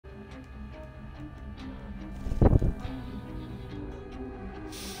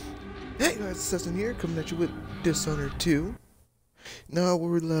Hey guys, it's Sesson here, coming at you with Dishonored 2. Now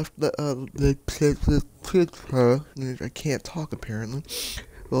we're left, I can't talk apparently.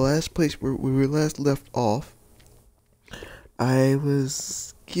 The last place where we were last left off, I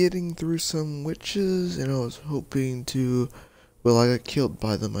was getting through some witches, and I was hoping to, well, I got killed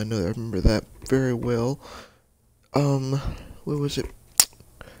by them, I remember that very well. What was it?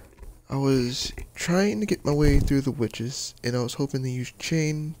 I was trying to get my way through the witches, and I was hoping to use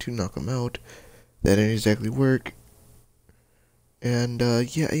chain to knock them out. That didn't exactly work. And,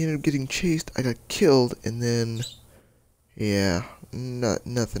 yeah, I ended up getting chased, I got killed, and then, yeah,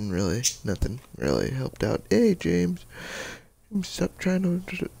 nothing really helped out. Hey, James, stop trying to,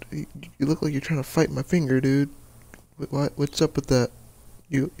 you look like you're trying to fight my finger, dude. What's up with that?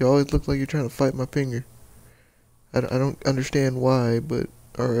 You always look like you're trying to fight my finger. I don't understand why, but,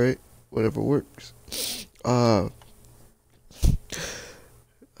 alright, whatever works. Other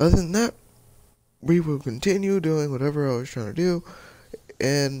than that, we will continue doing whatever I was trying to do,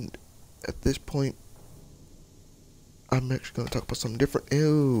 and at this point, I'm actually going to talk about something different.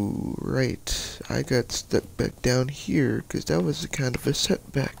 Oh, right, I got stuck back down here, because that was a kind of a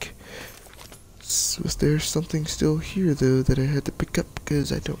setback. Was there something still here, though, that I had to pick up,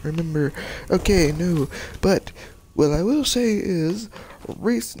 because I don't remember? Okay, no, but what I will say is,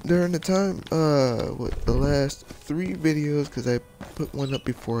 during the time, the last 3 videos, because I put one up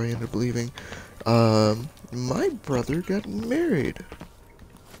before I ended up leaving, my brother got married.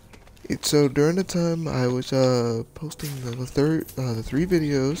 So during the time I was posting the 3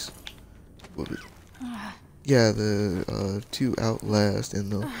 videos, yeah, the 2 Outlast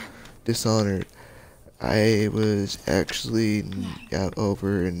and the Dishonored, I was actually out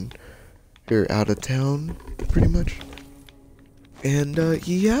of town, pretty much. And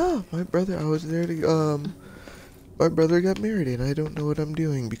yeah, my brother got married, and I don't know what I'm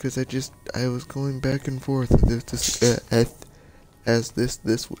doing because I was going back and forth with as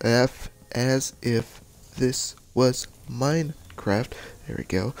if this was Minecraft. There we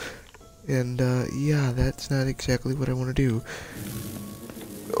go. And yeah, that's not exactly what I want to do.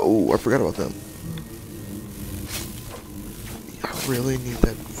 Oh, I forgot about them. I really need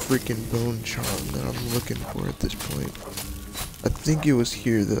that freaking bone charm that I'm looking for at this point. I think it was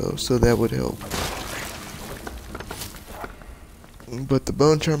here though, so that would help. But the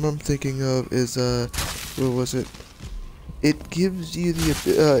bone charm I'm thinking of is what was it? It gives you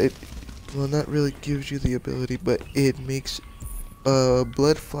the well, not really gives you the ability, but it makes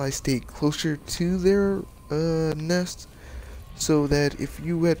blood flies stay closer to their nest, so that if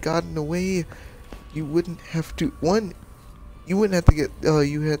you had gotten away, you wouldn't have to you had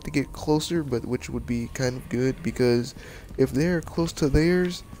to get closer, but which would be kind of good because if they're close to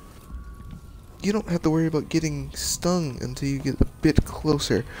theirs, you don't have to worry about getting stung until you get a bit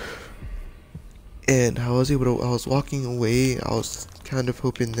closer. And I was walking away, I was kind of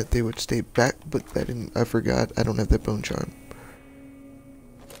hoping that they would stay back, but I forgot, I don't have that bone charm.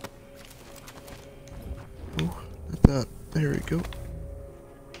 Oh, I thought, there we go.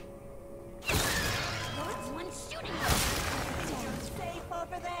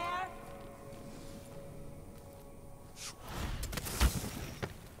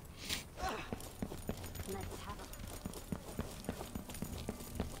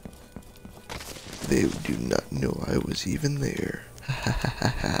 They do not know I was even there. Ha ha ha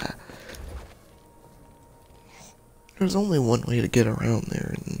ha ha. There's only one way to get around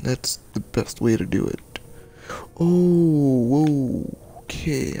there, and that's the best way to do it. Oh, whoa,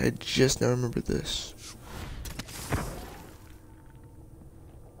 okay, I just now remember this.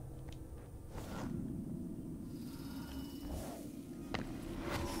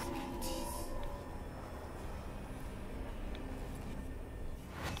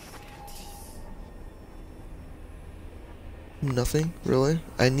 Nothing, really?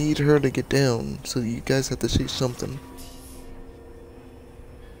 I need her to get down, so you guys have to say something.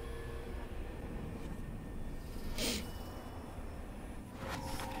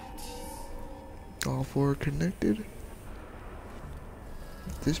 All 4 are connected.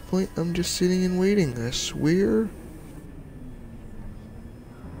 At this point, I'm just sitting and waiting, I swear.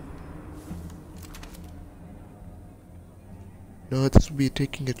 No, this would be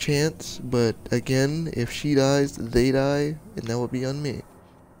taking a chance, but again, if she dies, they die, and that would be on me.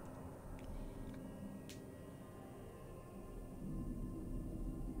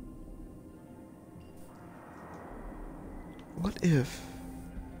 What if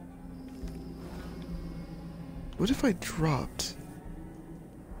I dropped,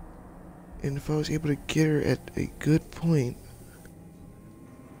 and if I was able to get her at a good point?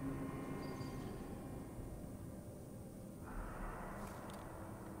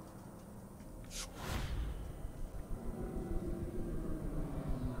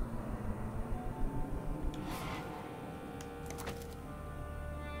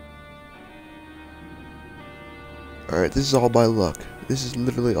 Alright, this is all by luck. This is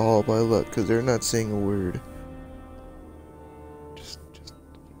literally all by luck, because they're not saying a word. Just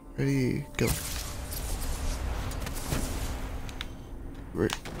ready, go.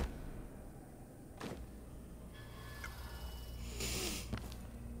 Right.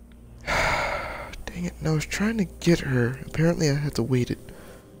 Dang it, and I was trying to get her. Apparently I had to wait it.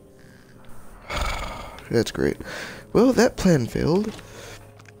 That's great. Well, that plan failed.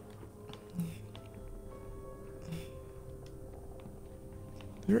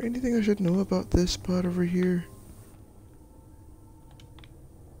 Is there anything I should know about this spot over here?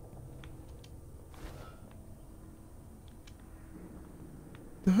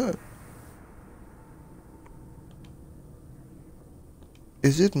 Uh-huh.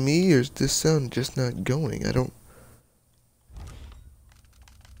 Is it me, or is this sound just not going? I don't...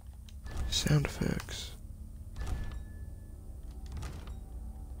 Sound effects.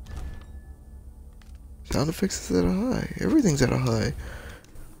 Sound effects is at a high. Everything's at a high.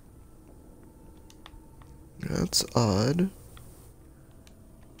 That's odd.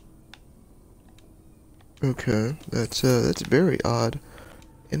 Okay, that's very odd.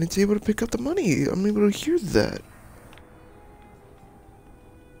 And it's able to pick up the money. I'm able to hear that.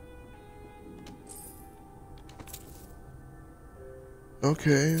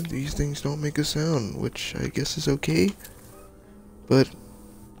 Okay, these things don't make a sound, which I guess is okay. But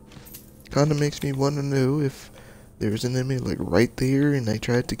kinda makes me want to know if there's an enemy like right there and I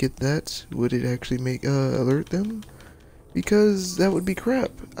tried to get that, would it actually make alert them? Because that would be crap.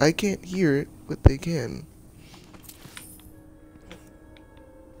 I can't hear it, but they can.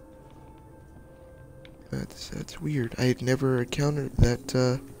 That's weird. I had never encountered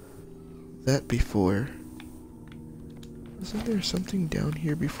that before. Wasn't there something down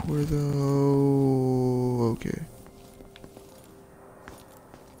here before though? Okay.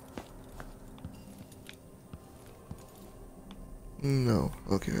 No.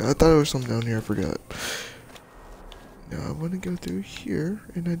 Okay. I thought there was something down here. I forgot. Now I want to go through here,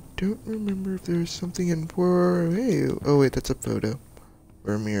 and I don't remember if there's something in for. Hey. Oh wait, that's a photo,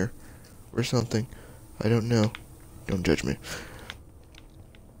 or a mirror, or something. I don't know. Don't judge me.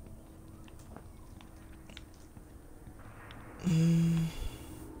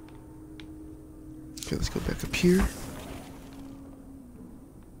 Okay, let's go back up here.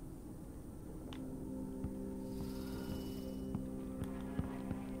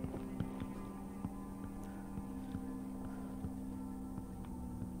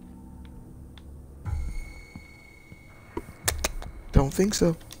 Don't think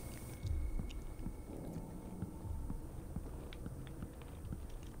so.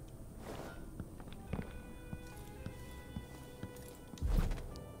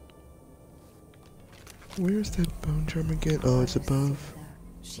 Where's that bone charm again? Oh, it's above.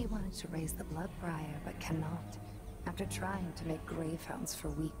 She wanted to raise the blood briar, but cannot. After trying to make grave hounds for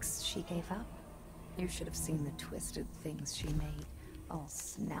weeks, she gave up. You should have seen the twisted things she made. All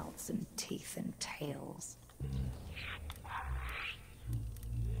snouts and teeth and tails.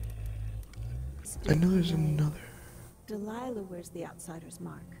 I know there's another. Delilah wears the outsider's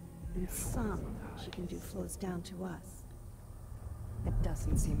mark, and some she can do flows down to us. It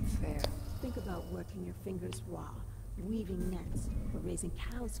doesn't seem fair. Think about working your fingers raw, weaving nets, or raising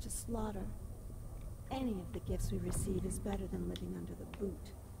cows to slaughter. Any of the gifts we receive is better than living under the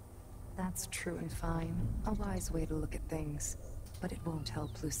boot. That's true and fine. A wise way to look at things. But it won't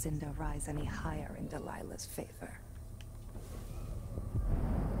help Lucinda rise any higher in Delilah's favor.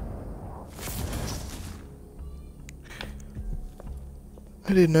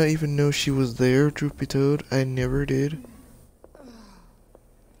 I did not even know she was there, truth be told. I never did.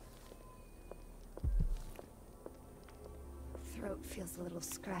 Throat feels a little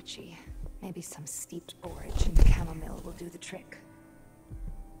scratchy. Maybe some steeped borage and chamomile will do the trick.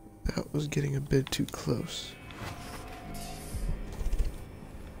 That was getting a bit too close.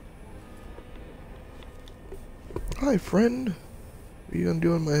 Hi, friend. What are you gonna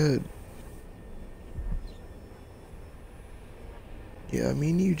do on my head? Yeah, I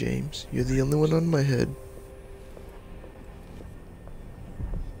mean you, James. You're the only one on my head.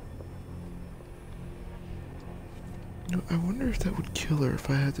 No, I wonder if that would kill her if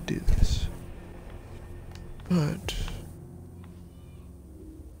I had to do this. But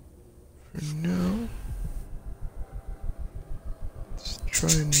for now, let's try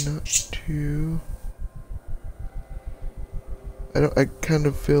not to. I kind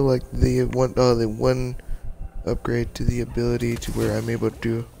of feel like the one upgrade to the ability to where I'm able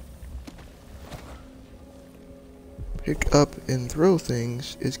to pick up and throw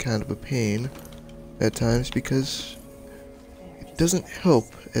things is kind of a pain at times because it doesn't help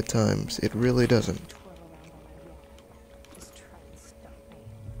at times. It really doesn't.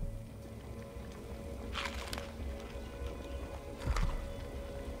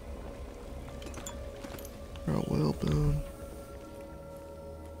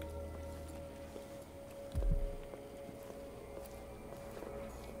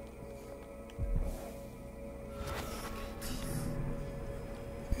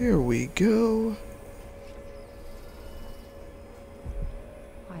 There we go.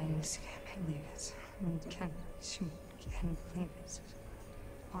 I just can't believe it. I can't believe it.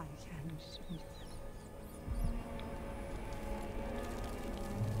 I can't.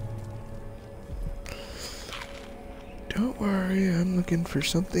 Don't worry, I'm looking for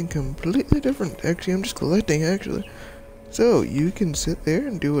something completely different. Actually, I'm just collecting, actually. So, you can sit there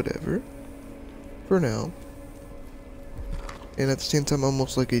and do whatever. For now. And at the same time,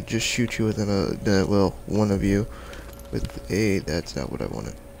 almost like it just shoot you within a, well, one of you. With a, that's not what I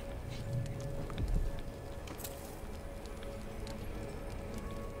wanted.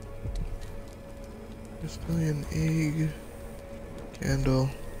 Display an egg. Candle.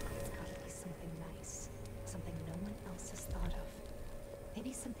 It's gotta be something nice. Something no one else has thought of.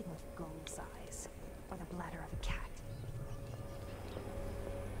 Maybe something with gull's eyes. Or the bladder of a cat.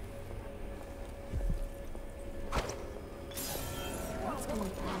 What's going on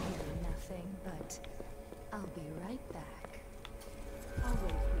here? Nothing, but I'll be right back. I'll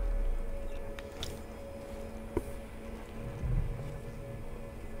wait.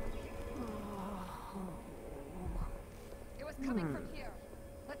 It was coming from here.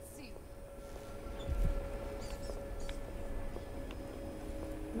 Let's see.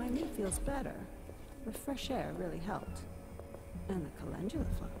 My knee feels better. The fresh air really helped. And the calendula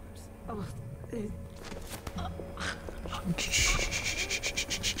flowers. Oh,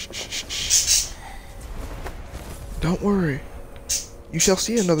 Don't worry. You shall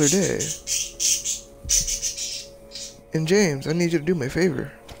see another day. And James, I need you to do me a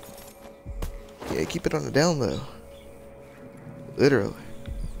favor. Yeah, keep it on the down low. Literally.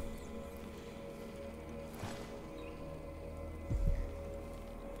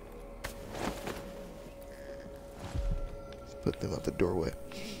 Let's put them out the doorway.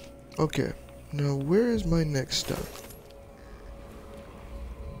 Okay. Now, where is my next stop?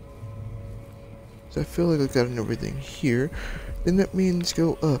 So I feel like I got everything here. Then that means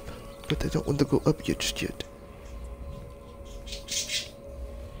go up. But I don't want to go up yet, just yet.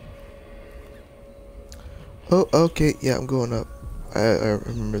 Oh, okay. Yeah, I'm going up. I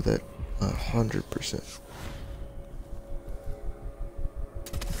remember that 100%.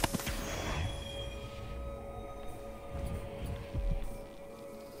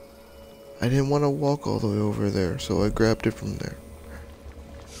 I didn't want to walk all the way over there, so I grabbed it from there.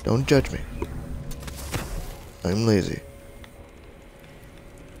 Don't judge me. I'm lazy.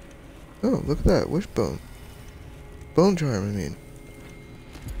 Oh, look at that. Wishbone. Bone charm, I mean.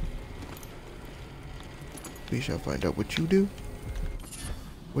 We shall find out what you do.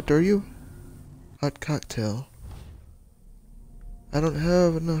 What are you? Hot cocktail. I don't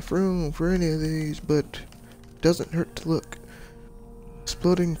have enough room for any of these, but it doesn't hurt to look.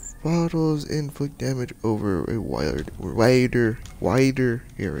 Exploding bottles inflict damage over a wider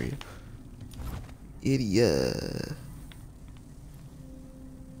area. Idiot.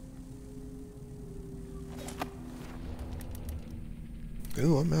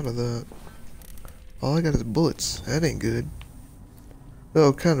 Ooh, I'm out of that. All I got is bullets. That ain't good.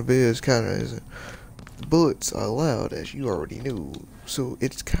 Well, kind of is, kind of isn't. The bullets are loud, as you already knew, so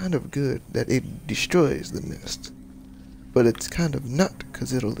it's kind of good that it destroys the nest. But it's kind of not,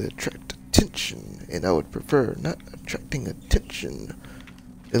 because it'll attract attention, and I would prefer not attracting attention.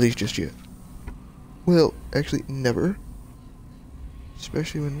 At least just yet. Well, actually, never.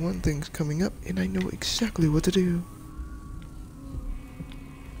 Especially when one thing's coming up, and I know exactly what to do.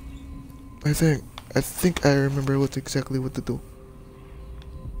 I think I remember exactly what to do.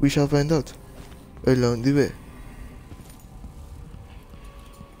 We shall find out along the way.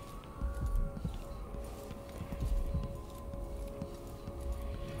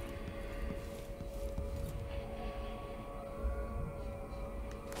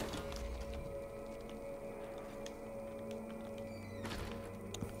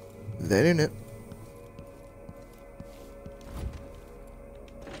 That ain't it.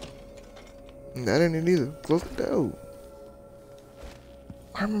 That ain't it either. Close the door.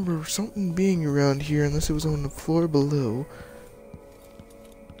 I remember something being around here unless it was on the floor below.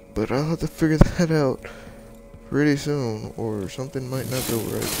 But I'll have to figure that out pretty soon or something might not go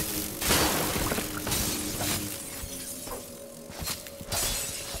right.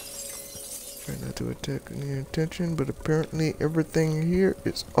 Try not to attract any attention, but apparently everything here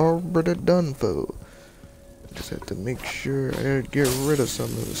is already done for. I just have to make sure I get rid of some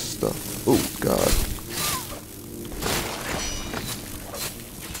of this stuff. Oh god.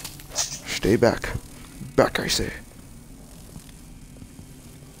 Stay back. Back, I say.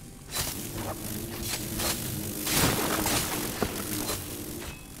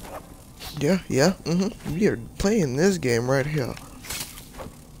 Yeah, we are playing this game right here.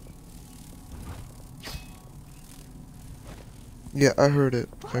 Yeah, I heard it.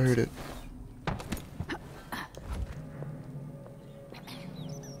 I heard it.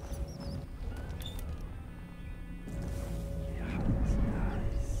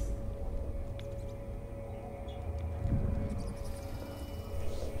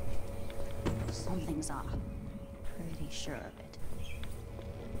 Something's off. Pretty sure of it.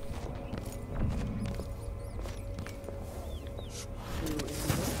 Who is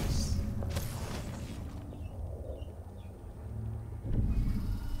this?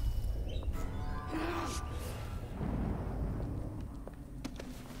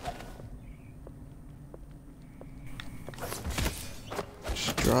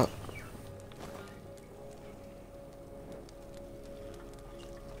 Just drop.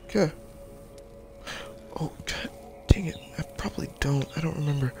 Okay. Oh, God, dang it. I probably don't. I don't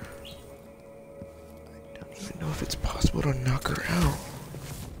remember. I don't even know if it's possible to knock her out.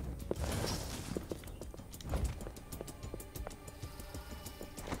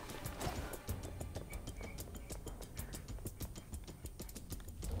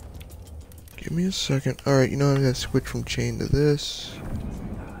 Give me a second. Alright, you know I gotta switch from chain to this.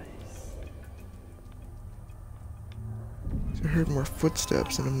 I heard more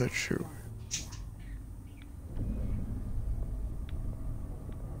footsteps and I'm not sure.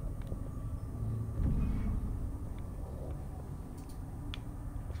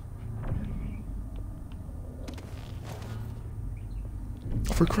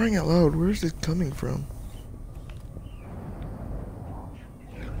 For crying out loud, where's this coming from?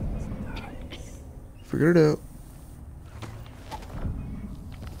 Figured it out.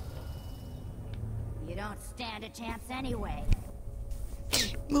 You don't stand a chance anyway.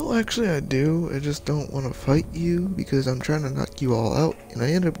 No, actually I do. I just don't want to fight you because I'm trying to knock you all out and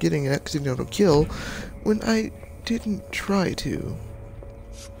I end up getting an accidental kill when I didn't try to.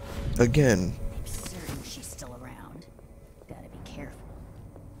 Again. I'm certain she's still around. Gotta be careful.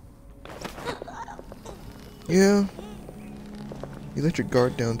 Yeah. You let your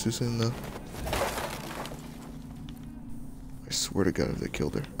guard down too soon though. I swear to God if they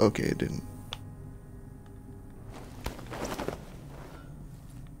killed her. Okay, it didn't.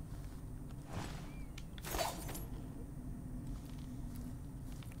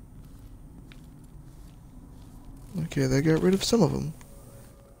 Okay, that got rid of some of them.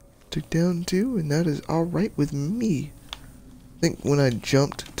 Took down two, and that is alright with me. I think when I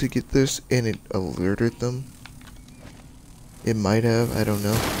jumped to get this and it alerted them. It might have, I don't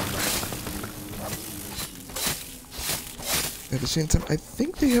know. At the same time, I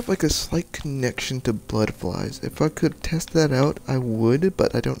think they have like a slight connection to blood flies. If I could test that out, I would,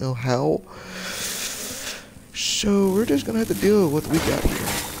 but I don't know how. So we're just gonna have to deal with what we got here.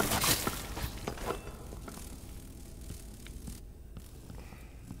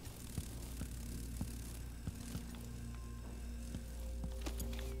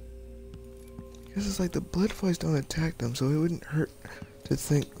 Because it's like the blood flies don't attack them, so it wouldn't hurt to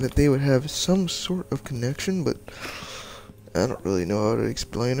think that they would have some sort of connection, but I don't really know how to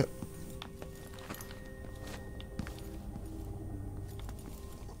explain it.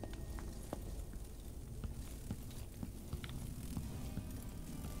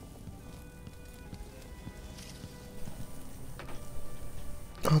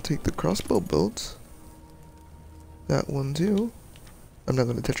 I'll take the crossbow bolts. That one too. I'm not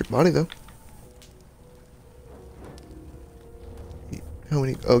gonna touch your body though. How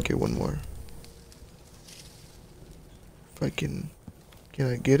many? Okay, one more. If I can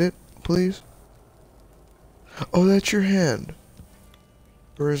I get it, please? Oh, that's your hand.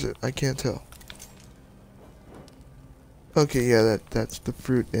 Or is it? I can't tell. Okay, yeah, that's the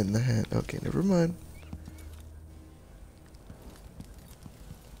fruit in the hand. Okay, never mind.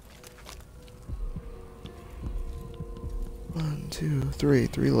 One, two, three.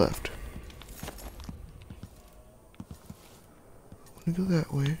 Three left. I'm gonna go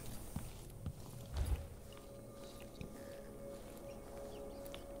that way.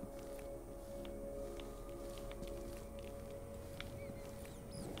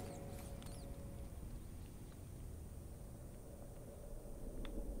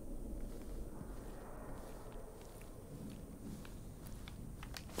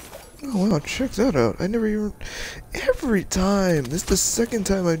 Oh wow, check that out. I never even... Every time! This is the second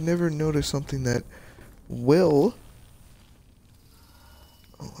time I've never noticed something that will...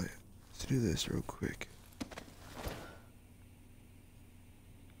 Oh wait, let's do this real quick.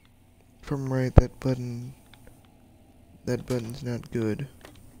 If I'm right, that button's not good.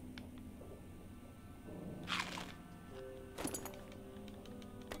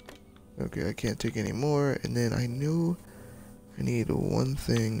 Okay, I can't take any more, and then I know I need one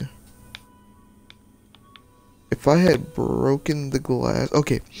thing. if I had broken the glass,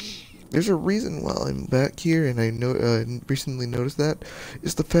 okay. There's a reason why I'm back here, and I know recently noticed that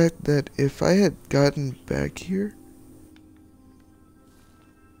is the fact that if I had gotten back here,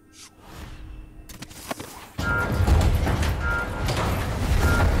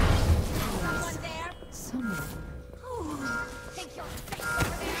 Someone. Think you're safe over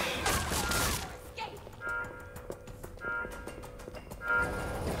there? Escape!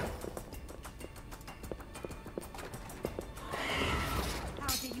 How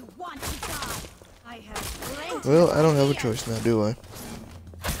do you want to die? I have plenty. well, I don't have a choice now, do I?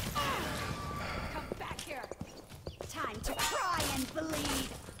 Come back here! Time to cry and bleed.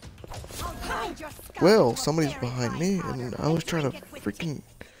 I'll grind your skull Well, into a somebody's very behind fine me, powder and I was trying to drink it with freaking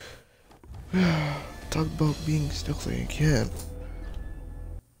talk about being stealthy again.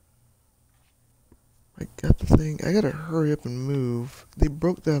 I got the thing. I gotta hurry up and move. They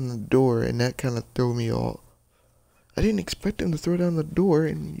broke down the door, and that kind of threw me off. I didn't expect them to throw down the door,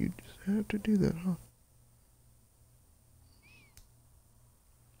 and you just have to do that, huh?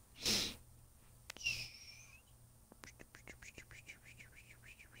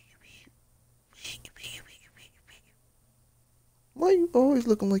 Why you always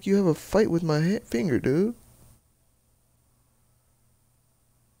looking like you have a fight with my finger, dude?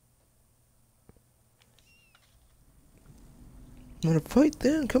 You wanna fight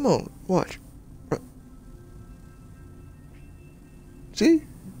then? Come on, watch. See?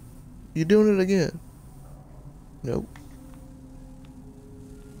 You're doing it again. Nope.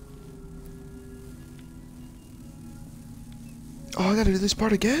 Oh, I gotta do this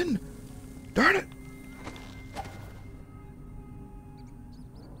part again? Darn it!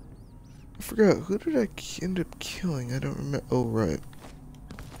 I forgot. Who did I end up killing? I don't remember. Oh, right.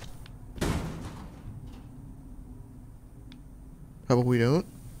 How about we don't?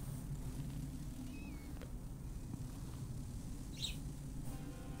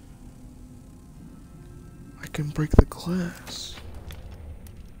 I can break the glass.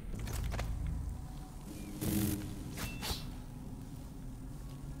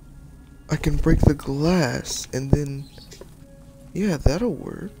 I can break the glass and then... Yeah, that'll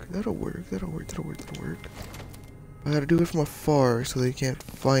work. That'll work. That'll work. That'll work. That'll work. I gotta do it from afar so they can't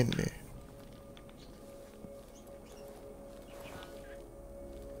find me.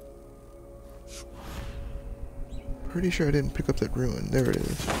 Pretty sure I didn't pick up that ruin. There it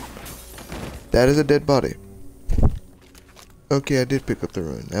is. That is a dead body. Okay, I did pick up the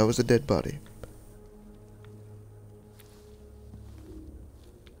ruin. That was a dead body.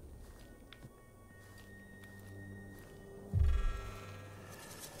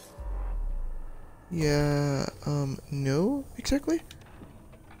 Yeah, no, exactly?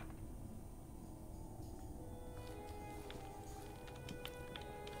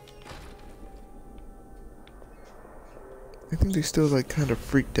 I think they still, like, kind of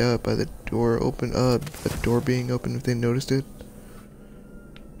freaked out by the door the door being open if they noticed it.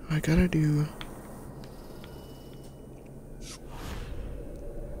 I gotta do...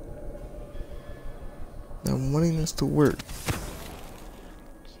 I'm wanting this to work.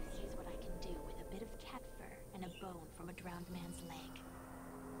 Sees what I can do with a bit of cat fur and a bone from a drowned man's leg.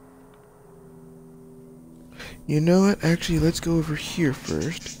 You know what? Actually, let's go over here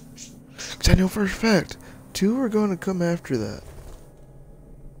first. Because I know for a fact, two are going to come after that.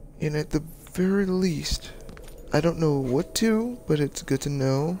 And at the very least, I don't know what two, but it's good to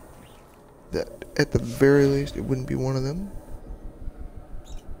know that at the very least it wouldn't be one of them.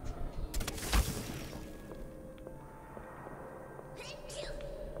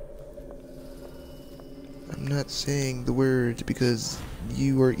 I'm not saying the words because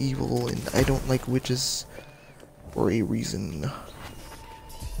you are evil and I don't like witches for a reason.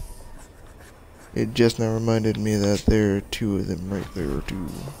 It just now reminded me that there are two of them right there too.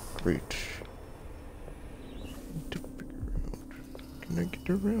 Great. To figure out. Can I get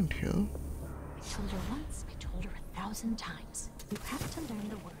around here? I told her once, I told her 1,000 times. You have to learn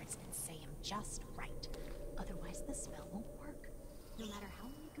the words and say them just right. Otherwise the spell won't work. No matter how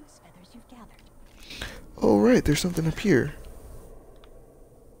many goose feathers you've gathered. Oh right, there's something up here.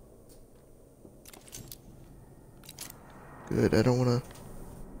 Good, I don't wanna...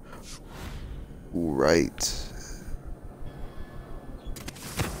 Right.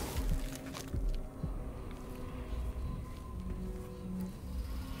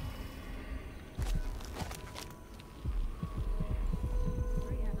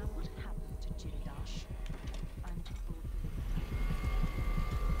 Brianna, what happened to Jindash? I'm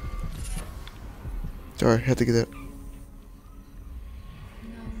Sorry, had to get that. No,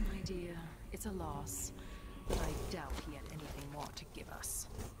 my dear. It's a loss. But I doubt he had anything more to give us.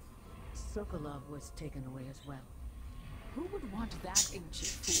 Sokolov was taken away as well. Who would want that ancient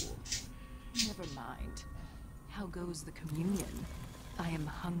fool? Never mind. How goes the communion? I am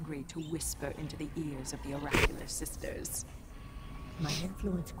hungry to whisper into the ears of the oracular sisters. My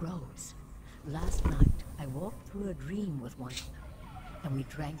influence grows. Last night, I walked through a dream with one of them, and we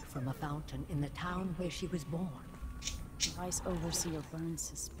drank from a fountain in the town where she was born. The Vice Overseer Burns'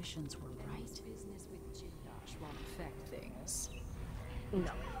 suspicions were right. Business with Jindosh won't affect things.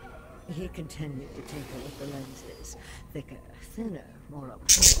 No. He continued to tinker with the lenses. Thicker, thinner, more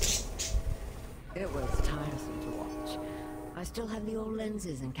opaque. It was tiresome to watch. I still have the old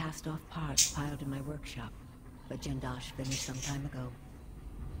lenses and cast-off parts piled in my workshop, but Jindosh finished some time ago.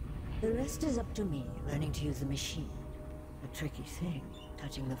 The rest is up to me, learning to use the machine. A tricky thing,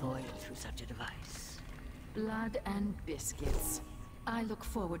 touching the void through such a device. Blood and biscuits. I look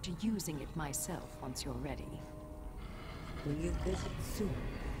forward to using it myself once you're ready. Will you visit soon?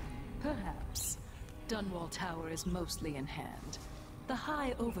 Perhaps. Dunwall Tower is mostly in hand. The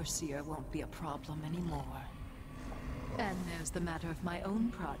High Overseer won't be a problem anymore. And there's the matter of my own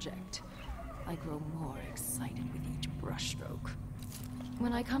project. I grow more excited with each brushstroke.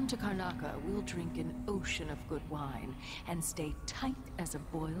 When I come to Karnaca, we'll drink an ocean of good wine and stay tight as a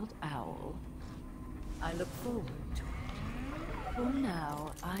boiled owl. I look forward to it. For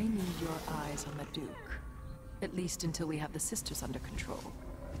now, I need your eyes on the Duke. At least until we have the sisters under control.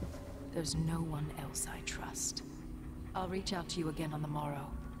 There's no one else I trust. I'll reach out to you again on the morrow.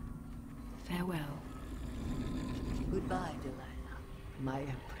 Farewell. Goodbye, Delilah, my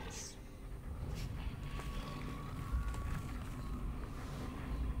empress.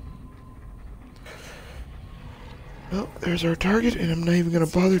 Well, there's our target, and I'm not even gonna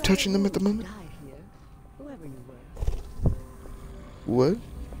bother touching them at the moment. Die here, whoever you were. What?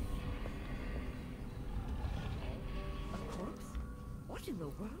 A corpse? What in the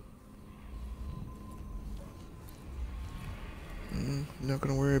world? Not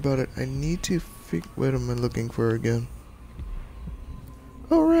gonna worry about it. I need to what am I looking for again?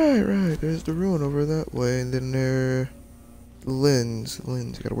 Oh, right. There's the ruin over that way, and then there... The lens.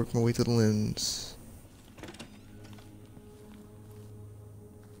 Gotta work my way to the lens.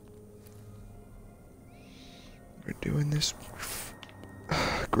 We're doing this...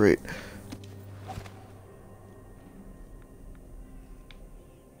 Great.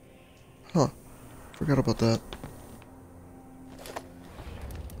 Huh. Forgot about that.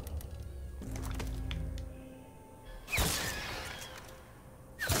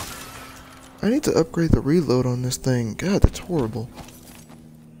 I need to upgrade the reload on this thing. God, that's horrible.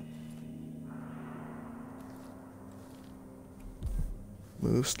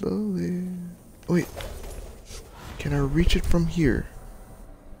 Move slowly. Wait. Can I reach it from here?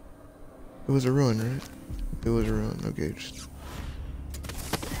 It was a ruin, right? It was a ruin. Okay, just...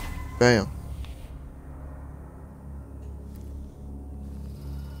 Bam.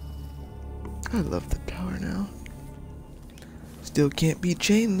 I love the tower now. Still can't beat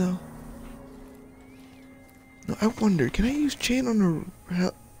Chain, though. No, I wonder, can I use Chain on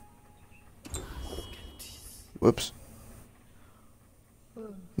a... Whoops.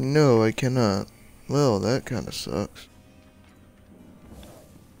 No, I cannot. Well, that kind of sucks.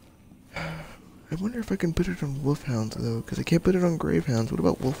 I wonder if I can put it on Wolfhounds, though, because I can't put it on Gravehounds. What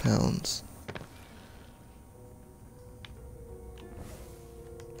about Wolfhounds?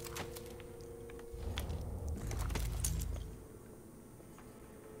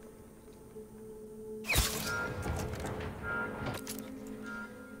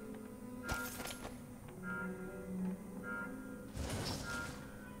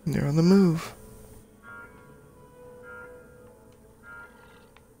 They're on the move.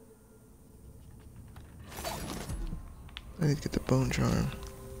 I need to get the bone charm.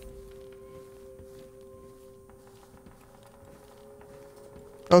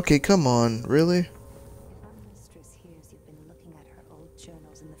 Okay, come on, really? If our mistress hears you've been looking at her old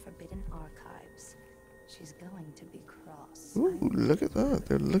journals in the Forbidden Archives, she's going to be cross. Ooh, look at that.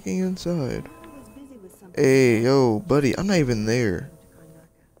 They're looking inside. I was busy with something. Hey, yo, buddy, I'm not even there.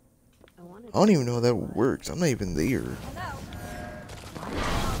 I wanted I don't even know how that works. I'm not even there.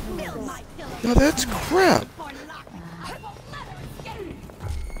 Now that's crap.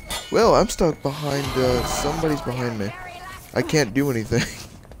 Well, I'm stuck behind, somebody's behind me. I can't do anything.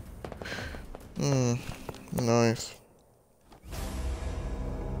 Nice.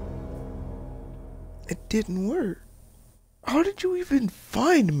 It didn't work. How did you even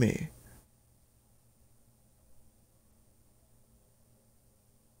find me?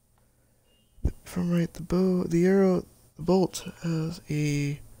 From right, the bow, the arrow, the bolt has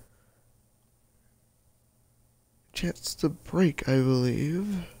a chance to break, I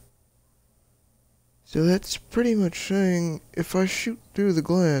believe. So that's pretty much saying if I shoot through the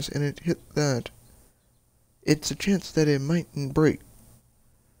glass and it hit that, it's a chance that it mightn't break.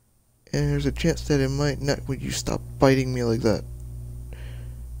 And there's a chance that it might not. Would you stop biting me like that?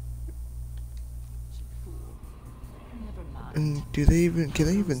 Never mind. And can they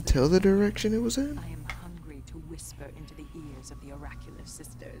even tell the direction it was in? I am hungry to whisper into the ears of the oracular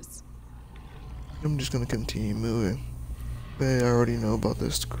sisters. I'm just gonna continue moving. I already know about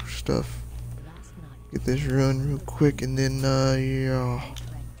this stuff. Get this run real quick and then, yeah.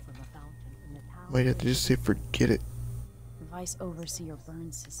 Might have to just say forget it. Vice Overseer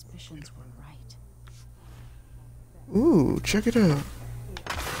Burns' suspicions were right. Ooh, check it out.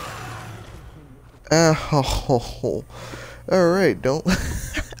 Ah, ho, ho, ho. Alright, don't.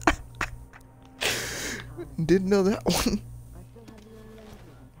 Didn't know that one.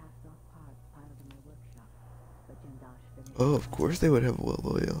 Oh, of course they would have well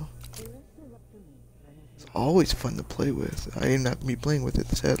oil. It's always fun to play with. I am not be playing with it,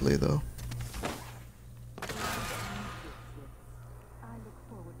 sadly, though.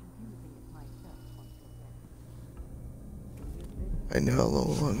 I no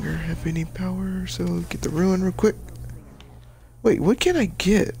longer have any power, so get the ruin real quick. Wait, what can I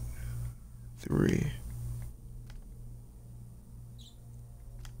get? 3.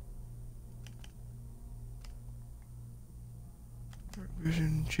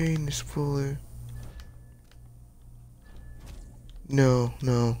 Vision chain is fully. No.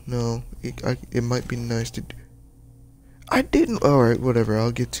 It might be nice to do. I didn't. Alright, whatever.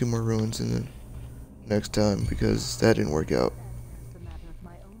 I'll get 2 more ruins in the next time because that didn't work out.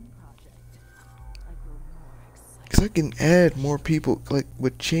 Because I can add more people, like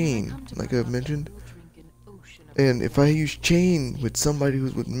with chain, like I've mentioned. And if I use chain with somebody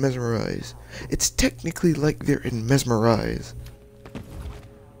who's with mesmerize, it's technically like they're in mesmerize.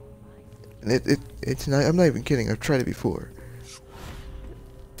 And it's not. I'm not even kidding. I've tried it before.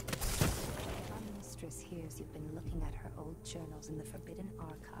 Our mistress hears you've been looking at her old journals in the Forbidden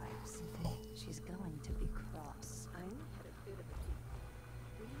Archives. She's going to be cross.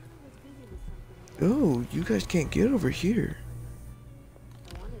 Oh, you guys can't get over here.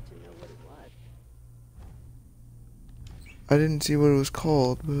 I didn't see what it was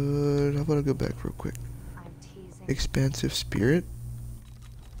called, but how about I go back real quick? I'm teasing. Expansive spirit.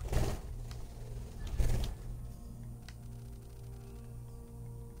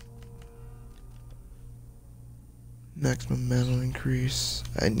 Maximum mana increase.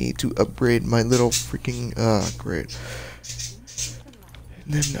 I need to upgrade my little freaking great.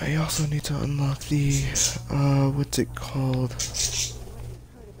 And then I also need to unlock the what's it called?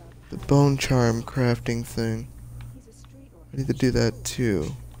 The bone charm crafting thing. I need to do that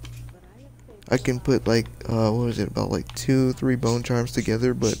too. I can put like what was it, about like 2-3 bone charms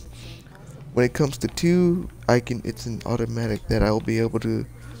together, but when it comes to 2, it's an automatic that I'll be able to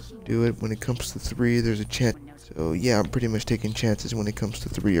do it. When it comes to 3, there's a chance. So yeah, I'm pretty much taking chances when it comes to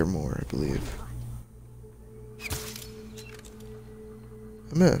 3 or more, I believe.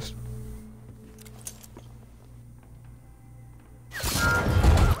 I missed.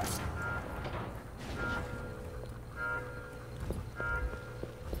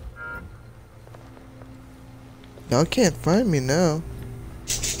 Y'all can't find me now.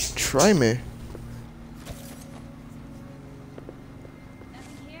 Try me.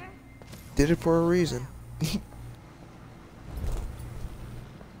 Nothing here? Did it for a reason.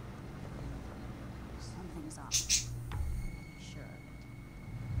 Something's up. Sure.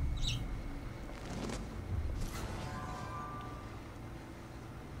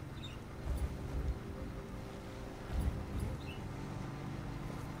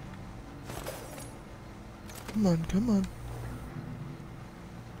 Come on, come on.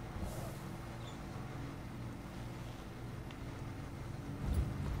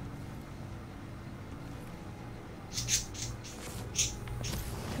 Who's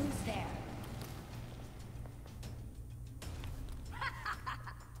there?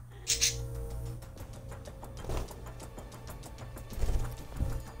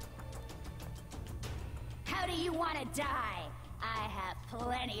 How do you want to die? I have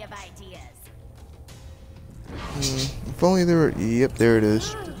plenty of ideas. If only there were. Yep, there it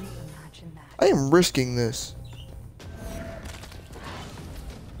is. Imagine that. I am risking this.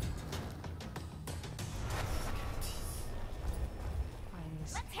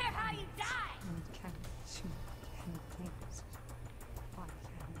 Let's hear how you die.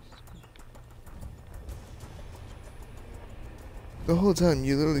 The whole time,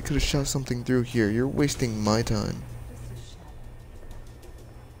 you literally could have shot something through here. You're wasting my time.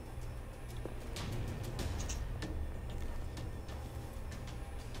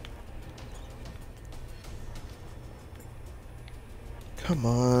 Come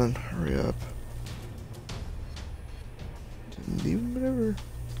on, hurry up. Didn't even whatever.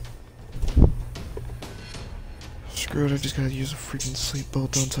 Screw it, I just gotta use a freaking sleep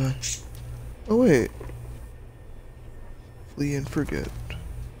bolt, don't I? Oh wait. Flee and forget.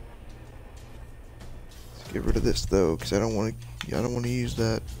 Let's get rid of this though, because I don't want to use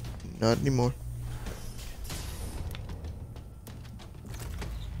that. Not anymore.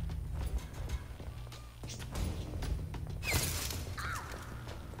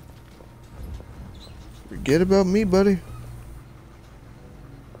 Forget about me, buddy.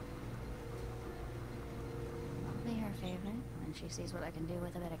 I'll be her favorite when she sees what I can do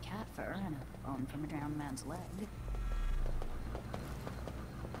with a bit of cat fur and a bone from a drowned man's leg.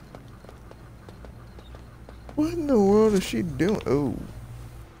 What in the world is she doing? Oh.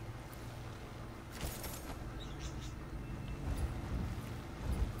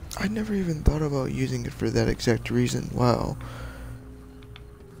 I never even thought about using it for that exact reason. Wow.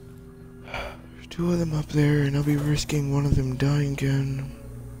 There's two of them up there, and I'll be risking one of them dying again.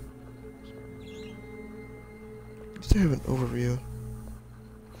 At least I have an overview.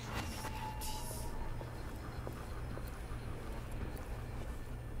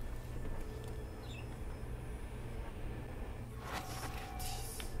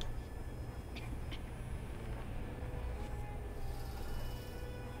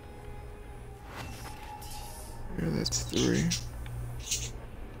 Yeah, that's 3.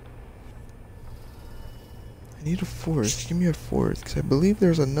 I need a 4th. Give me a 4th, because I believe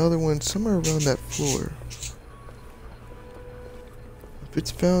there's another one somewhere around that floor. If it's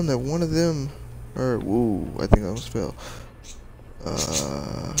found that one of them... Or, whoa, I think I almost fell.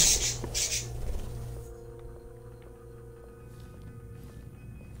 I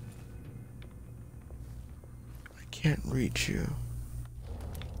can't reach you.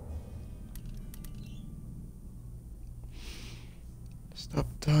 Stop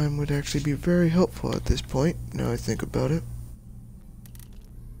time would actually be very helpful at this point, now I think about it.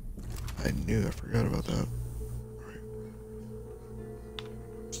 I knew I forgot about that. Right.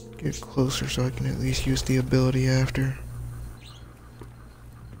 Get closer so I can at least use the ability after.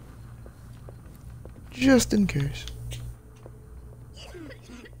 Just in case.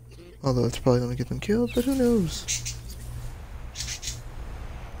 Although it's probably gonna get them killed, but who knows?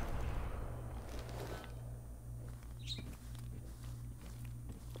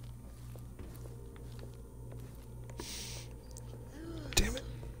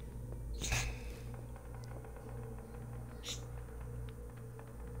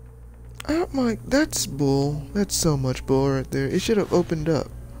 Oh my, that's bull. That's so much bull right there. It should have opened up.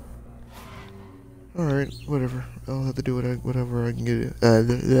 Alright, whatever. I'll have to do whatever I can get.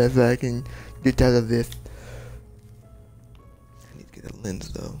 If I can get out of this. I need to get a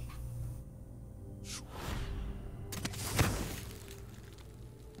lens though.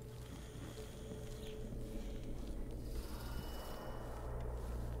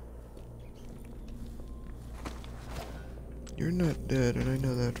 You're not dead, and I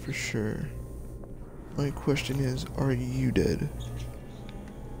know that for sure. My question is, are you dead?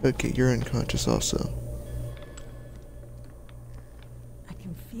 Okay, you're unconscious also. I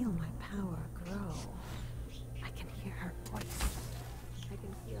can feel my power grow. I can hear her voice. I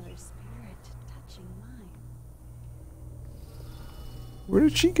can feel her spirit touching mine. Where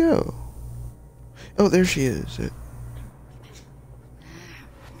did she go? Oh, there she is.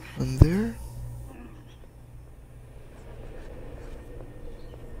 And there?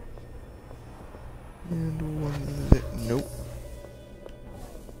 And one there. Nope.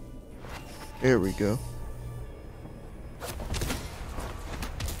 There we go.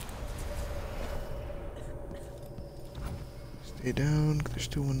 Stay down. There's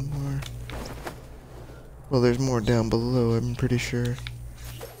still one more. Well, there's more down below, I'm pretty sure.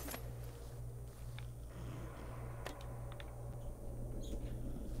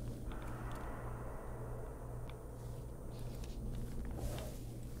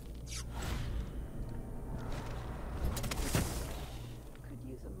 Could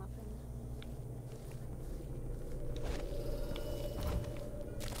use a muffin.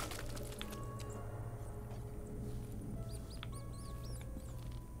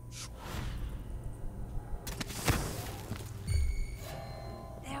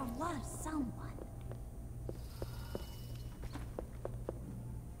 There was someone.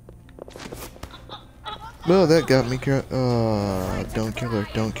 Well, that got me. Don't kill her.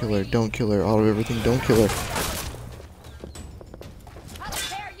 Don't kill her. Don't kill her. All of everything. Don't kill her. I'll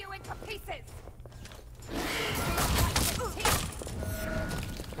tear you into pieces.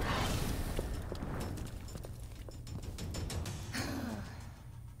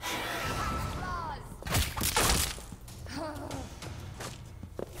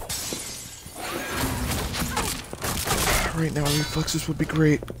 right now, reflexes would be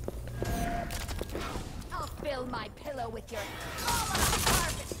great. I'll fill my pillow with your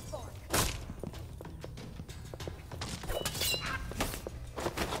carpet fork.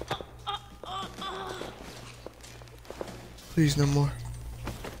 Please, no more.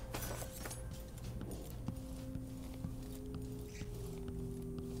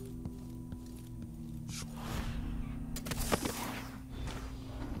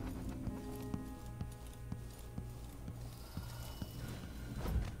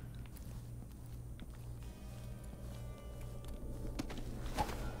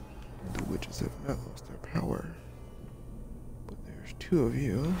 The witches have not lost their power. But there's two of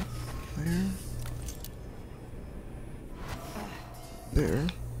you. There. There.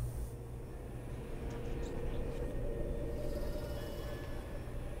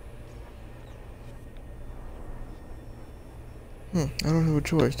 I don't have a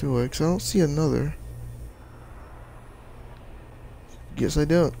choice, do I? 'Cause I don't see another. Guess I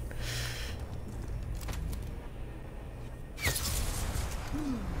don't.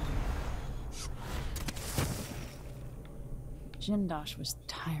 Jindosh was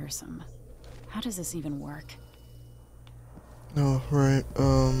tiresome. How does this even work? Oh, right.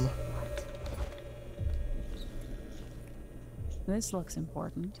 This looks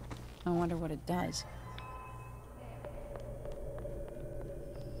important. I wonder what it does.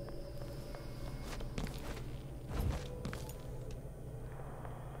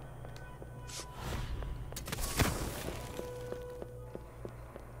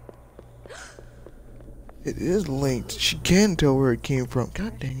 It is linked. She can tell where it came from.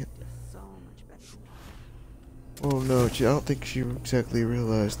 God dang it. So much better. Oh no, I don't think she exactly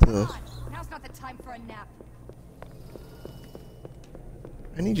realized the... Now's not the time for a nap.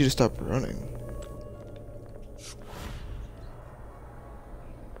 I need you to stop running.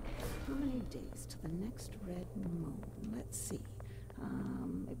 How many days to the next red moon? Let's see.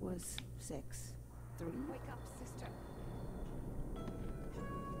 It was 6. 3. Wake up, sister.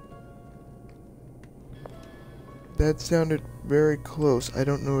 That sounded very close. I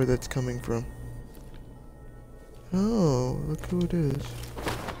don't know where that's coming from. Oh, look who it is.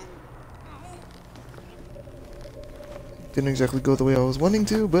 Didn't exactly go the way I was wanting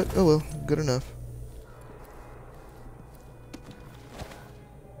to, but oh well, good enough.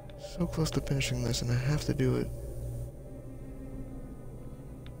 So close to finishing this, and I have to do it.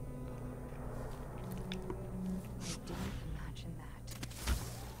 I didn't imagine that.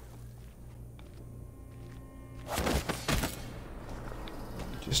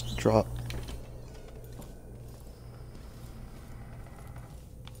 Just drop.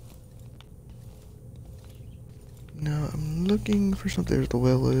 Now I'm looking for something. There's the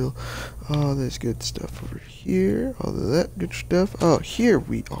well oil. Oh, there's good stuff over here. All of that good stuff. Oh, here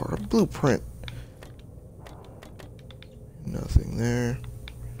we are. A blueprint. Nothing there.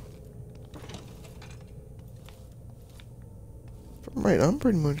 If I'm right, I'm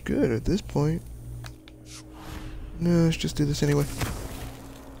pretty much good at this point. No, let's just do this anyway.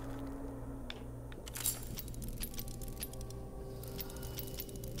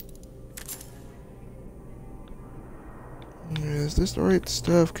 Is this the right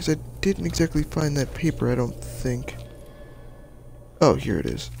stuff? Because I didn't exactly find that paper, I don't think. Oh, here it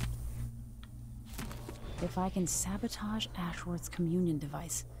is. If I can sabotage Ashworth's communion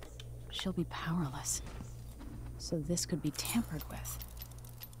device, she'll be powerless. So this could be tampered with.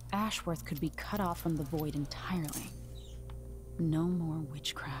 Ashworth could be cut off from the void entirely. No more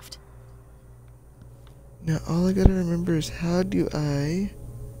witchcraft. Now, all I gotta remember is how do I...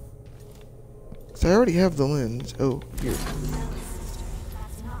 So I already have the lens. Oh, here.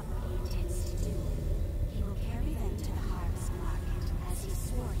 That's not what he intends to do. He will carry them to the harvest market, as he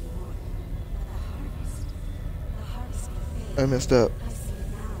swore he would. But the harvest will fail. I messed up. I see it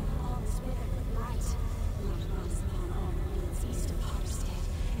now, all is withered with light. Not once upon all the fields east of Harvestead,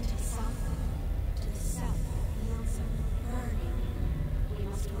 and to the south. To the south, the fields are burning. We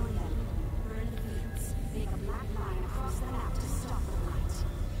must warn them. Burn the fields. Make a black line across the map to stop the light.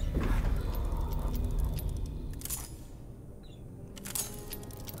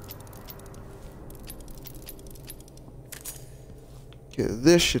 Okay,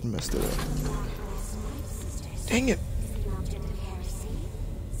 this should mess it up. Dang it! The object of heresy,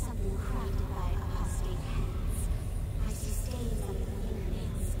 something crafted by apostate hands. I see stains under the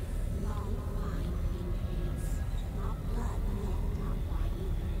fingernails, long, fine fingernails. Not blood, no, not wine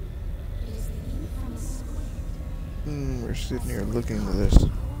either. It is the ink from a squid. We're sitting here looking at this.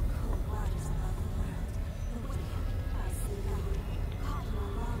 Cold, cold waters above the world. The woodcut by some god, caught in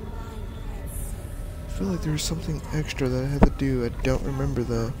a long line of red silk. I feel like there was something extra that I had to do. I don't remember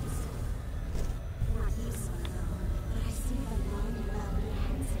though. Not useful, though, but I see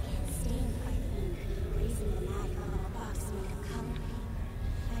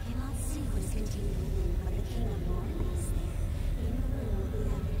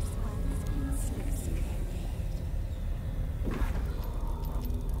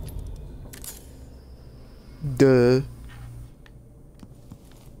Duh.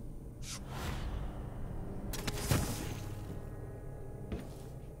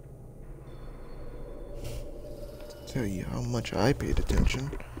 Tell you how much I paid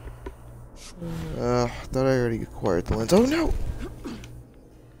attention. Thought I already acquired the lens. Oh no!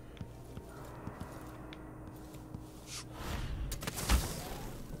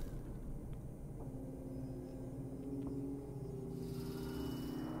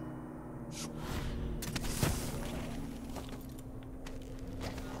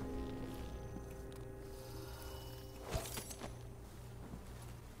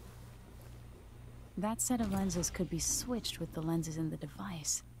 That set of lenses could be switched with the lenses in the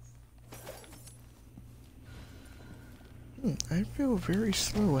device. I feel very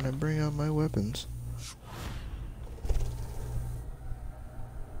slow when I bring out my weapons.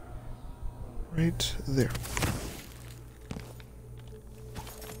 Right there.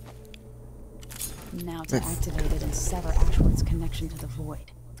 Now to activate it and sever Ashworth's connection to the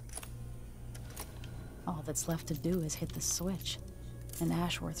void. All that's left to do is hit the switch, and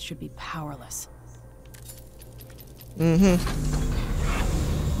Ashworth should be powerless.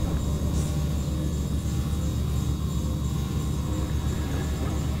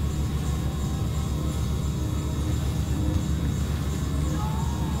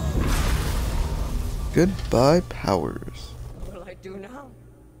 Goodbye, powers. What will I do now?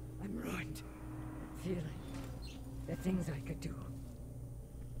 I'm ruined. Feeling the things I could do.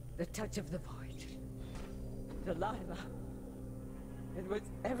 The touch of the void. Delilah. It was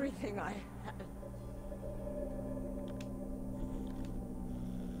everything I had.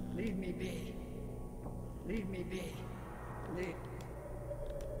 Leave me be. Leave me be.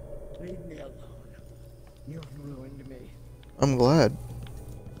 Leave me alone. You've ruined me. I'm glad.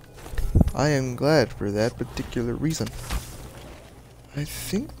 I am glad for that particular reason. I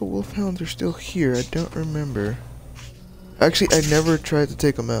think the wolfhounds are still here. I don't remember. Actually, I never tried to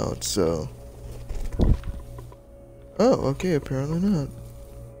take them out, so... Oh, okay, apparently not.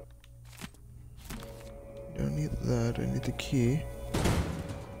 Don't need that. I need the key.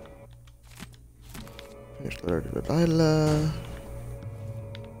 Finish letter to Delilah.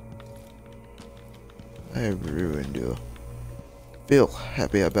 I ruined you. Feel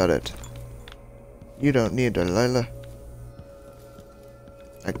happy about it. You don't need Delilah.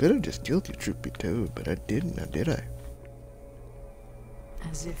 I could have just killed you, truth be told, but I didn't, now did I?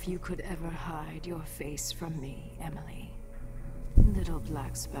 As if you could ever hide your face from me, Emily. Little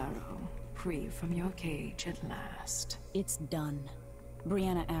Black Sparrow, free from your cage at last. It's done.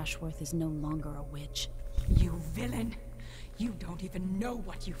 Brianna Ashworth is no longer a witch. You villain! You don't even know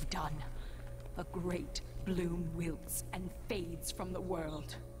what you've done. A great bloom wilts and fades from the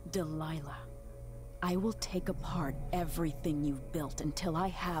world. Delilah, I will take apart everything you've built until I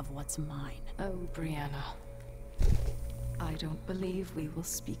have what's mine. Oh, Brianna. I don't believe we will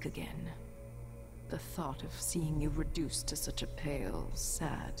speak again. The thought of seeing you reduced to such a pale,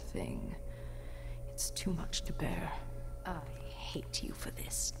 sad thing. It's too much to bear. I hate you for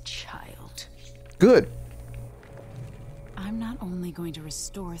this, child. Good. I'm not only going to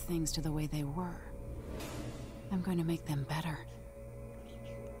restore things to the way they were, I'm going to make them better.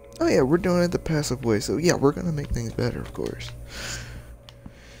 Oh yeah, we're doing it the passive way, so yeah, we're gonna make things better, of course.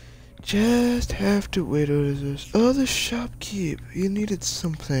 Just have to wait. What is this? Oh, the shopkeep. You needed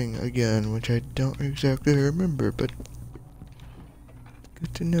something again, which I don't exactly remember, but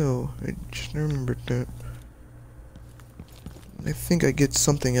good to know. I just remembered that. I think I get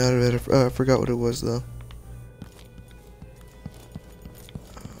something out of it. I forgot what it was, though.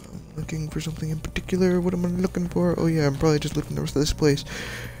 I'm looking for something in particular. What am I looking for? Oh yeah, I'm probably just looking the rest of this place.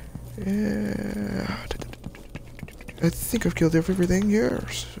 Yeah. I think I've killed everything here.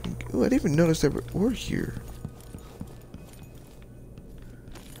 Oh, I didn't even notice they were here.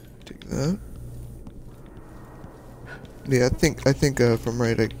 Take that. Yeah, I think from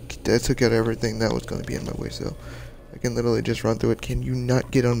right, I took out everything that was going to be in my way, so I can literally just run through it. Can you not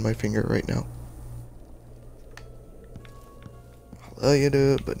get on my finger right now? I'll let you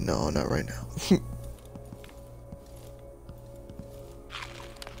do it, but no, not right now.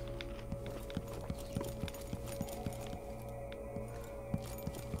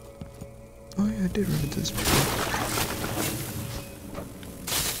 Oh yeah, I did run into this before.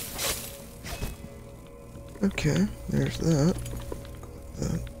 Okay, there's that.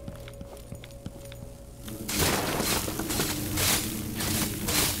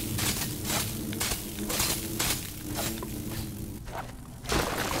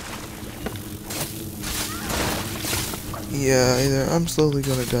 Yeah, either I'm slowly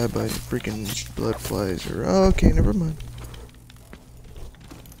gonna die by freaking blood flies, or oh, okay, never mind.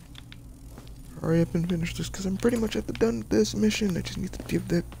 hurry up and finish this, because I'm pretty much at the done with this mission. I just need to give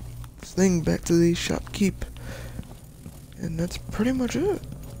that thing back to the shopkeep. And that's pretty much it.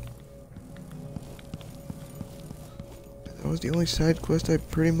 That was the only side quest I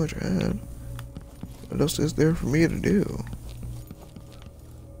pretty much had. What else is there for me to do?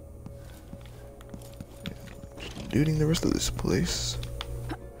 Just looting the rest of this place.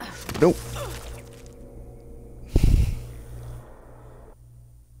 Nope.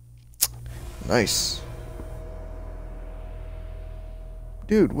 Nice.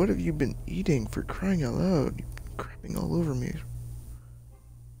 Dude, what have you been eating, for crying out loud? You've been crapping all over me.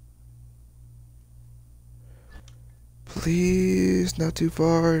 Please, not too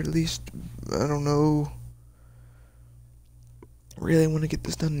far, at least, I don't know. Really want to get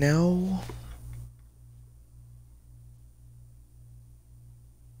this done now.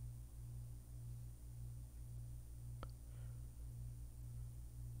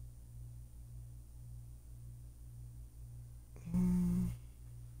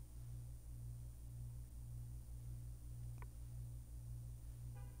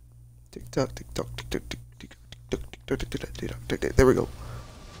 Tick tock, tick tock, tick tock, tick tock, tick tock, tick tock, tick tock, tick tock, tick tock. There we go.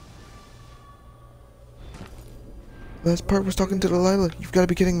 Last part was talking to Delilah. You've got to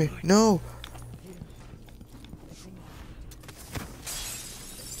be kidding me. No.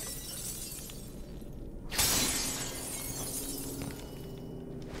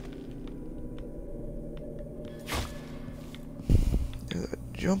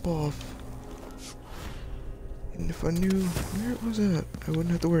 Jump off. And if I knew where it was at, I wouldn't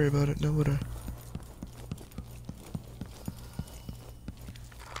have to worry about it, now would I?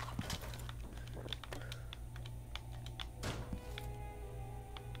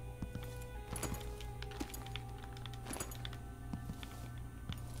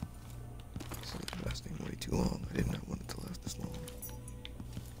 This is lasting way too long. I did not want it to last this long.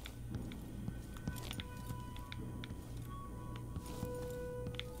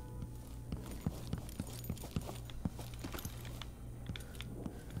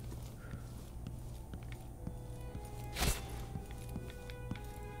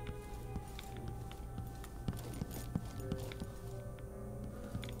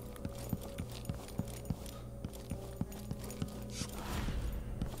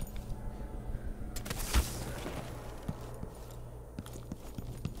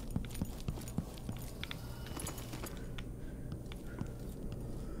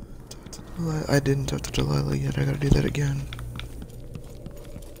 I didn't talk to Delilah yet. I gotta do that again.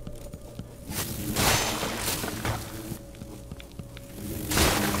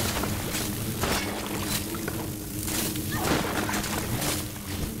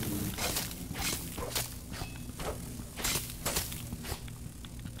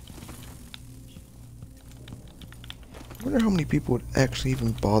 I wonder how many people would actually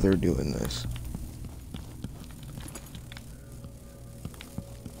even bother doing this.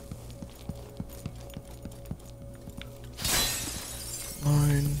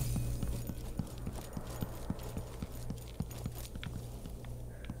 Mine.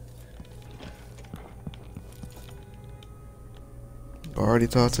 Already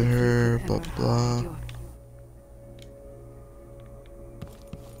talked to her, blah blah blah.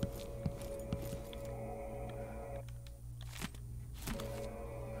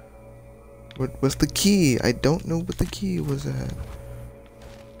 What's the key? I don't know what the key was at.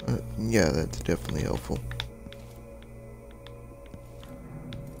 Yeah, that's definitely helpful.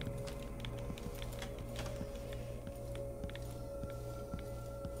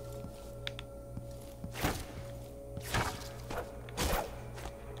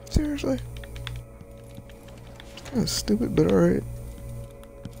 Seriously? It's kind of stupid, but alright.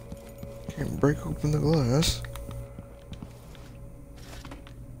 Can't break open the glass.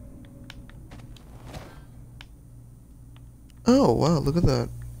 Oh, wow, look at that.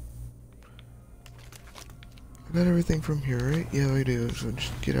 I got everything from here, right? Yeah, I do, so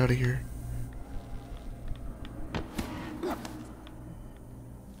just get out of here.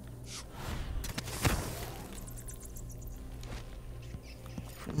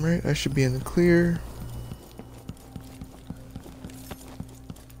 From right, I should be in the clear.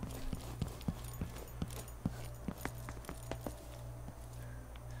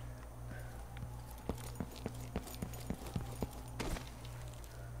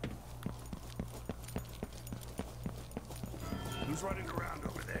 Who's running around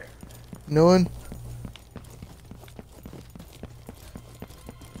over there? No one?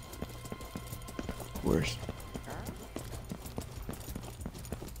 Of course.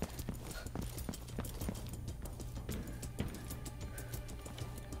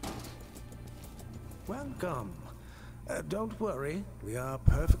 Welcome. Don't worry, we are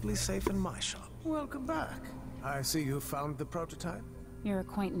perfectly safe in my shop. Welcome back. I see you found the prototype. Your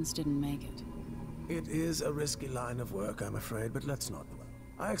acquaintance didn't make it. It is a risky line of work, I'm afraid, but let's not dwell.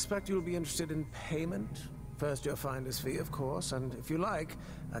 I expect you'll be interested in payment. First your finder's fee, of course, and if you like,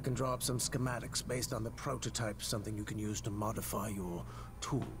 I can draw up some schematics based on the prototype, something you can use to modify your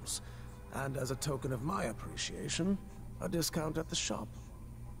tools. And as a token of my appreciation, a discount at the shop.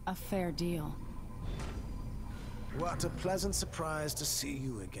 A fair deal. What a pleasant surprise to see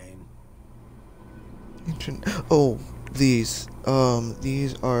you again. Oh, these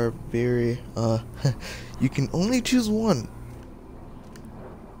are very, you can only choose one.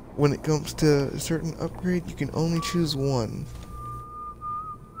 When it comes to a certain upgrade, you can only choose one.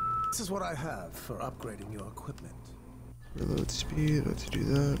 This is what I have for upgrading your equipment. Reload speed, let's do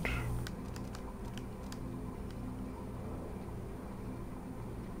that.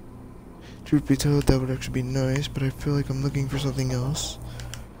 Truth be told, that would actually be nice, but I feel like I'm looking for something else.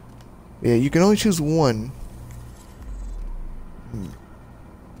 Yeah, you can only choose one.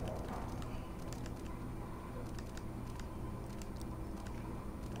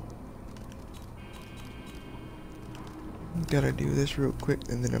 Gotta do this real quick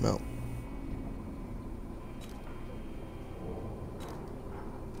and then I'm out.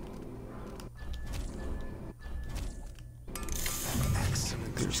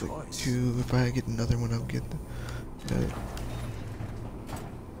 Excellent. There's like two. If I get another one, I'll get that.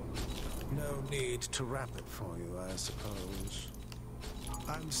 No need to wrap it for you, I suppose.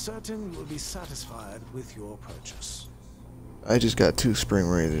 I'm certain you'll be satisfied with your purchase. I just got two spring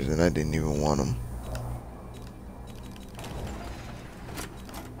razors and I didn't even want them.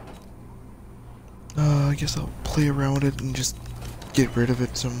 I guess I'll play around with it and just get rid of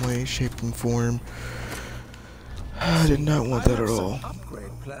it some way, shape, and form. I did not want that at all. Upgrade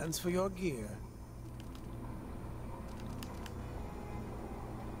plans for your gear.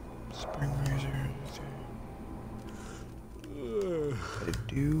 Spring razor. I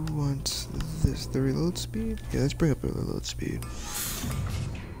do want this. The reload speed? Yeah, let's bring up the reload speed.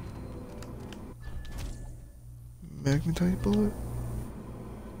 Magnetite bullet?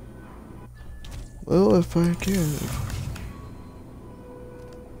 Well, if I can.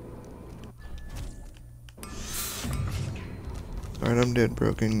 Alright, I'm dead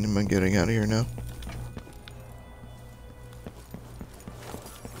broken. Am I getting out of here now?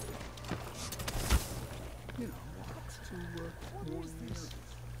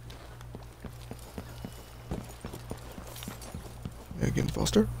 Megan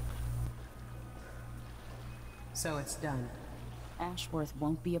Foster? So it's done. Ashworth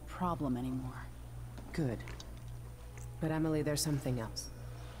won't be a problem anymore. Good. But Emily, there's something else.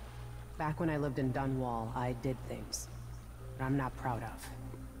 Back when I lived in Dunwall, I did things that I'm not proud of.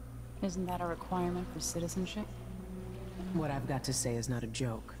 Isn't that a requirement for citizenship? What I've got to say is not a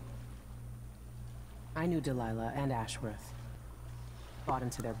joke. I knew Delilah and Ashworth. Bought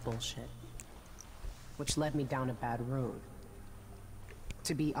into their bullshit. Which led me down a bad road.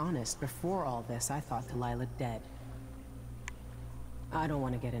 To be honest, before all this, I thought Delilah dead. I don't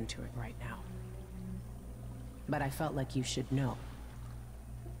want to get into it right now. But I felt like you should know.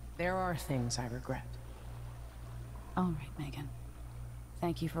 There are things I regret. All right, Megan.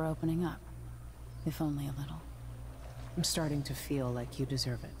 Thank you for opening up. If only a little. I'm starting to feel like you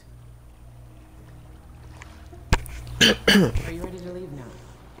deserve it. Are you ready to leave now?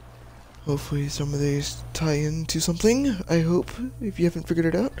 Hopefully some of these tie into something, I hope, if you haven't figured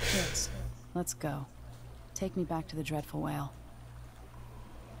it out. Yes. Let's go. Take me back to the Dreadful Whale.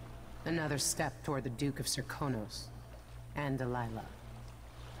 Another step toward the Duke of Serkonos. And Delilah.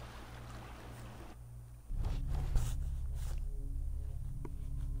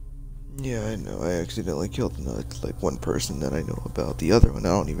 Yeah, I know. I accidentally killed like one person that I know about. The other one, I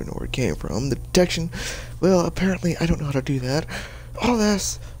don't even know where it came from. The detection, well, apparently I don't know how to do that. All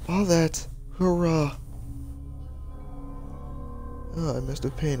that, hurrah. Oh, I missed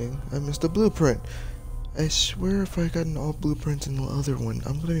a painting. I missed a blueprint. I swear if I gotten all blueprints in the other one,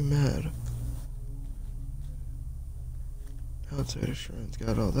 I'm gonna be mad. Outside assurance,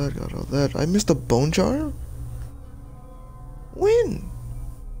 got all that. I missed a bone jar? When?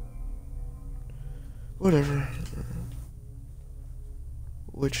 Whatever.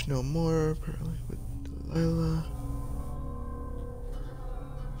 Witch no more, apparently with Delilah.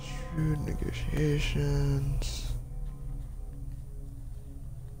 Shrewd negotiations.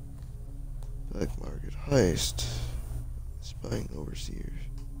 Black market heist. Spying overseers.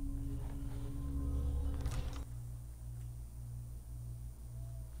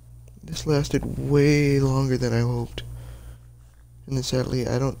 This lasted way longer than I hoped. And then sadly,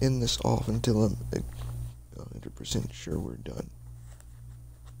 I don't end this off until I'm 100% sure we're done.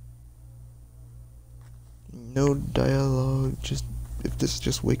 No dialogue. Just if this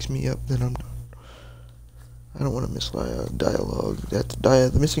just wakes me up, then I'm done. I don't want to miss dialogue.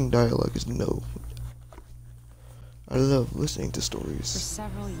 The missing dialogue is no. I love listening to For stories.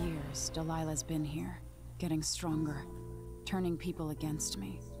 several years, Delilah's been here, getting stronger, turning people against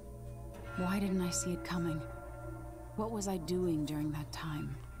me. Why didn't I see it coming? What was I doing during that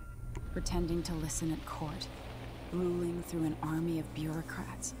time? Pretending to listen at court, ruling through an army of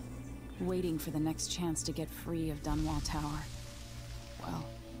bureaucrats, waiting for the next chance to get free of Dunwall Tower. Well,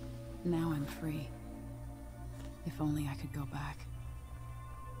 now I'm free. If only I could go back.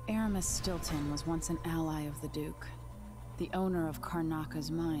 Aramis Stilton was once an ally of the Duke, the owner of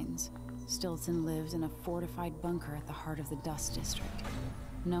Karnaka's mines. Stilton lived in a fortified bunker at the heart of the Dust District.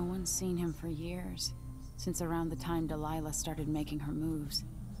 No one's seen him for years, since around the time Delilah started making her moves.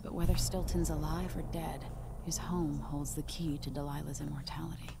 But whether Stilton's alive or dead, his home holds the key to Delilah's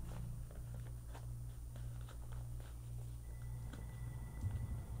immortality.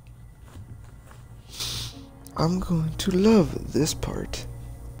 I'm going to love this part.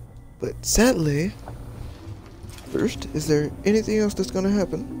 But sadly, first, is there anything else that's gonna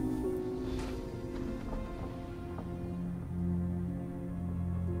happen?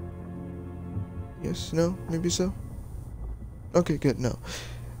 Yes, no, maybe so? Okay, good, no.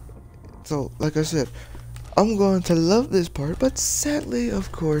 So, like I said, I'm going to love this part, but sadly,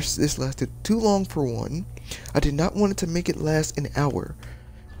 of course, this lasted too long for one. I did not want it to make it last an hour.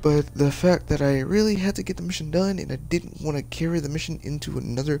 But the fact that I really had to get the mission done, and I didn't want to carry the mission into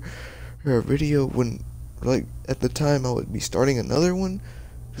another video when, like, at the time I would be starting another one.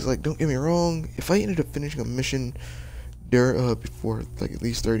 Because, like, don't get me wrong, if I ended up finishing a mission there before, like, at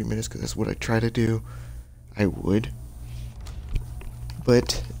least 30 minutes, because that's what I try to do, I would.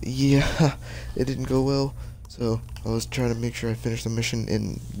 But, yeah, it didn't go well. So, I was trying to make sure I finished the mission,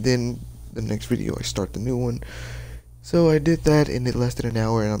 and then the next video I start the new one. So I did that, and it lasted an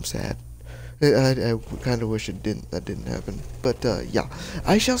hour, and I'm sad. I kind of wish that didn't happen. But yeah,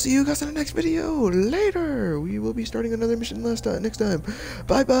 I shall see you guys in the next video later. We will be starting another mission next time.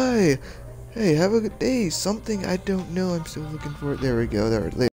 Bye bye. Hey, have a good day. Something I don't know. I'm still looking for it. There we go. There.